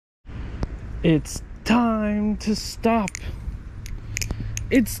It's time to stop.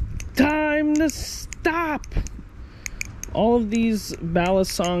 It's time to stop. All of these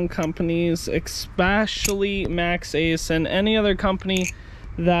balisong companies, especially Max Ace and any other company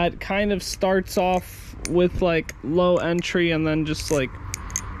that kind of starts off with like low entry and then just like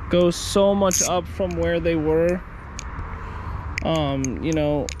goes so much up from where they were. You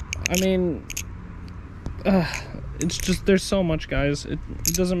know, I mean, it's just, there's so much, guys. It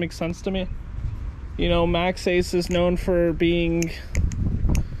doesn't make sense to me. You know, Max Ace is known for being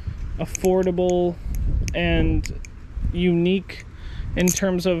affordable and unique in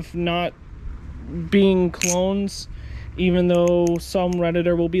terms of not being clones, even though some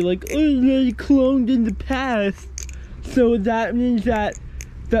Redditor will be like, oh, they cloned in the past, so that means that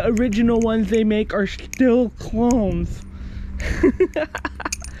the original ones they make are still clones.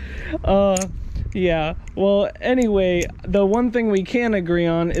 Yeah, well, anyway, the one thing we can agree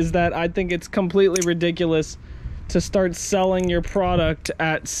on is that I think it's completely ridiculous to start selling your product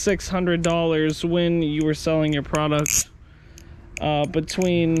at $600 when you were selling your product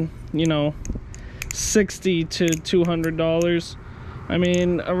between, you know, $60 to $200. I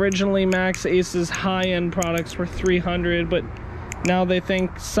mean, originally Max Ace's high-end products were $300, but now they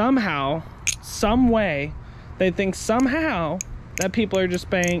think somehow, some way, they think somehow that people are just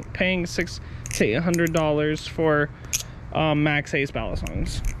paying $600 to $800 for Max Ace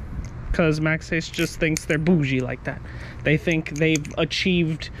balisongs, because Max Ace just thinks they're bougie like that. They think they've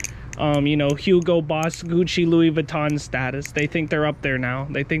achieved, you know, Hugo Boss, Gucci, Louis Vuitton status. They think they're up there now.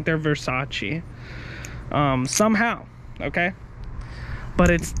 They think they're Versace. Somehow, okay? But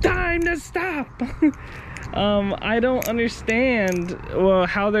it's time to stop. I don't understand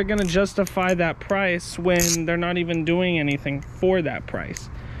how they're gonna justify that price when they're not even doing anything for that price.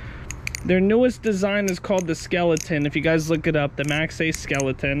 Their newest design is called the Skeleton. If you guys look it up, the Max Ace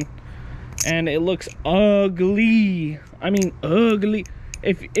Skeleton, and it looks ugly. I mean, ugly.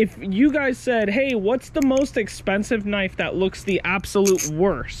 If you guys said, hey, what's the most expensive knife that looks the absolute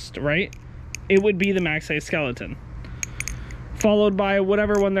worst, right? It would be the Max Ace Skeleton, followed by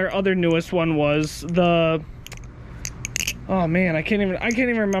whatever one their other newest one was. The, oh man, I can't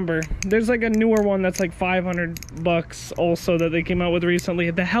even remember. There's like a newer one that's like $500 also that they came out with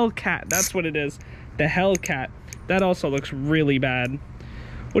recently. The Hellcat, that's what it is. The Hellcat. That also looks really bad.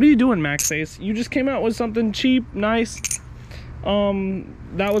 What are you doing, Max Ace? You just came out with something cheap, nice.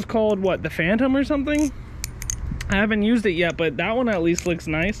 That was called what? The Phantom or something? I haven't used it yet, but that one at least looks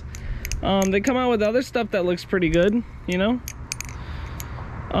nice. They come out with other stuff that looks pretty good, you know?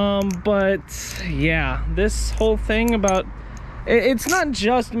 But yeah, this whole thing about it's not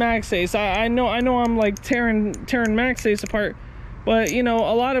just Max Ace. I know I'm like tearing Max Ace apart, but you know,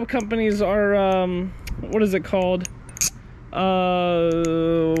 a lot of companies are what is it called? I'm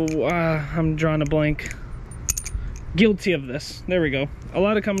drawing a blank. Guilty of this. There we go. A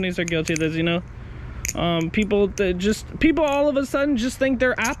lot of companies are guilty of this, you know. People all of a sudden just think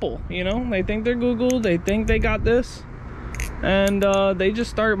they're Apple, you know. They think they're Google. They think they got this. And they just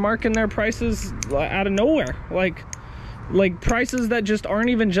start marking their prices out of nowhere, like prices that just aren't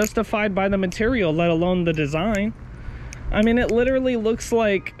even justified by the material, let alone the design. I mean, it literally looks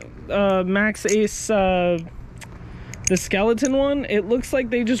like Max Ace, the Skeleton one. It looks like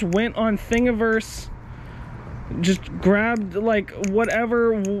they just went on Thingiverse, just grabbed like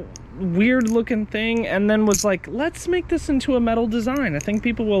whatever weird looking thing, and then was like, let's make this into a metal design. I think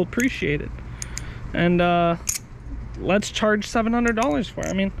people will appreciate it. And let's charge $700 for it.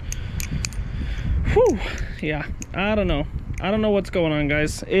 I mean, whew, yeah, I don't know what's going on,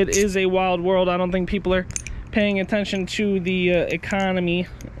 guys. It is a wild world. I don't think people are paying attention to the economy.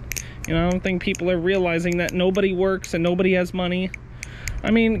 You know, I don't think people are realizing that nobody works and nobody has money.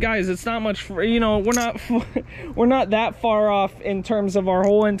 I mean, guys, it's not much for, you know, we're not that far off in terms of our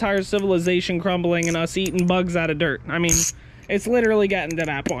whole entire civilization crumbling and us eating bugs out of dirt. I mean, it's literally getting to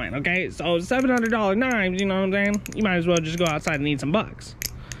that point, okay? So $700 knives, you know what I'm saying? You might as well just go outside and eat some bugs.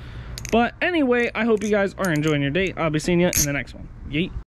 But anyway, I hope you guys are enjoying your day. I'll be seeing you in the next one. Yeet.